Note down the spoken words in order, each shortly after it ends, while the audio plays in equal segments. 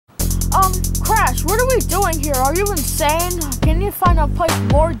what are we doing here? Are you insane? Can you find a place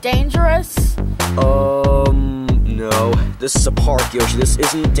more dangerous? No. This is a park, Yoshi. This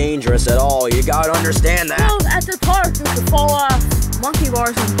isn't dangerous at all. You gotta understand that. Well, at the park, you could fall off monkey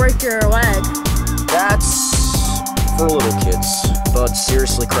bars and break your leg. That's for little kids. But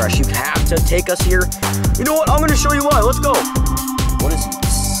seriously, Crash, you have to take us here. You know what? I'm gonna show you why. Let's go. What is he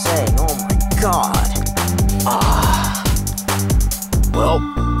saying? Oh my god. Well,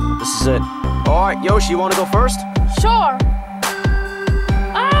 this is it. Alright, Yoshi, you wanna go first? Sure.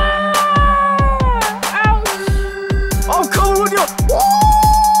 I'm coming with you!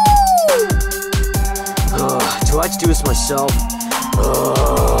 Do I have to do this myself?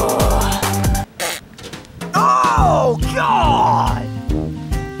 Oh, God!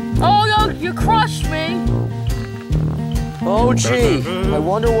 Oh, no, you crushed me. Oh, gee. I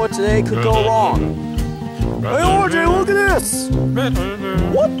wonder what today could go wrong. Hey, RJ, look at this!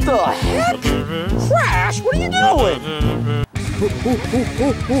 What the heck? Crash, what are you doing?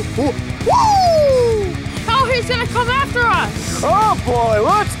 Woo! Oh, he's gonna come after us! Oh boy,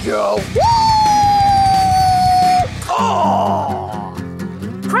 let's go! Woo! Oh!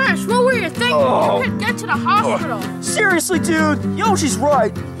 Crash, what were you thinking? Oh. You could get to the hospital. Seriously, dude, Yoshi's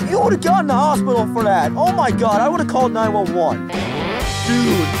right. You would have gotten to the hospital for that. Oh my god, I would have called 911.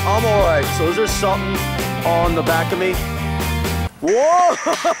 Dude, I'm alright. So is there something on the back of me? Whoa!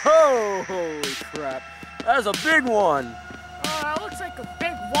 Holy crap. That is a big one. Oh, that looks like a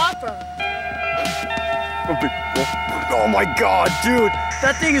big whopper. Oh my god, dude!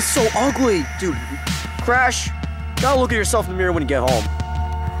 That thing is so ugly! Dude, Crash, gotta look at yourself in the mirror when you get home.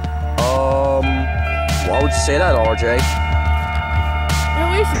 Why would you say that, RJ?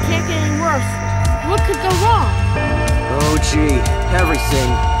 At least it can't get any worse. What could go wrong? Oh gee, everything.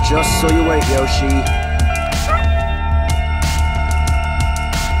 Just so you wait, Yoshi.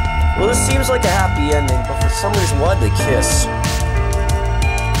 Well, this seems like a happy ending, but for some reason, why'd they kiss?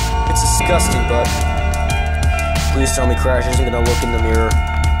 It's disgusting, but... Please tell me Crash isn't gonna look in the mirror.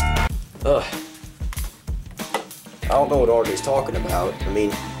 Ugh. I don't know what RJ's talking about. I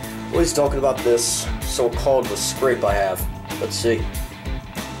mean, he's talking about this so-called scrape I have. Let's see.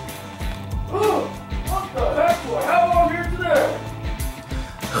 Oh, what the heck do I have on here today?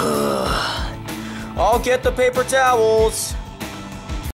 I'll get the paper towels.